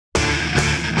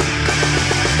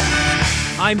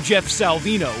I'm Jeff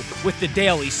Salvino with the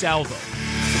Daily Salvo.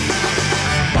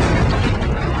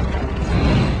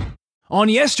 On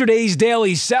yesterday's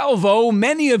Daily Salvo,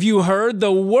 many of you heard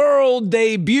the world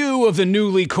debut of the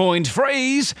newly coined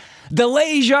phrase,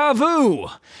 deja vu.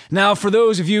 Now, for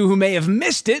those of you who may have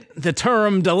missed it, the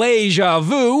term deja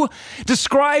vu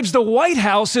describes the White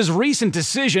House's recent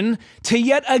decision to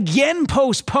yet again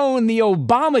postpone the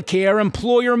Obamacare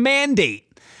employer mandate,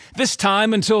 this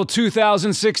time until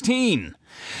 2016.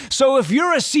 So if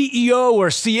you're a CEO or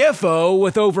CFO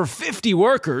with over 50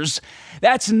 workers,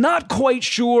 that's not quite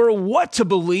sure what to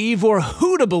believe or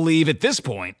who to believe at this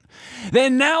point,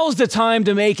 then now's the time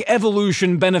to make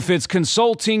Evolution Benefits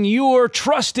Consulting your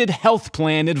trusted health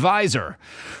plan advisor.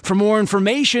 For more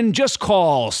information, just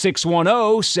call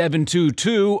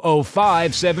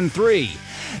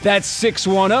 610-722-0573. That's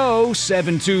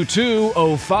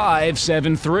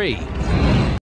 610-722-0573.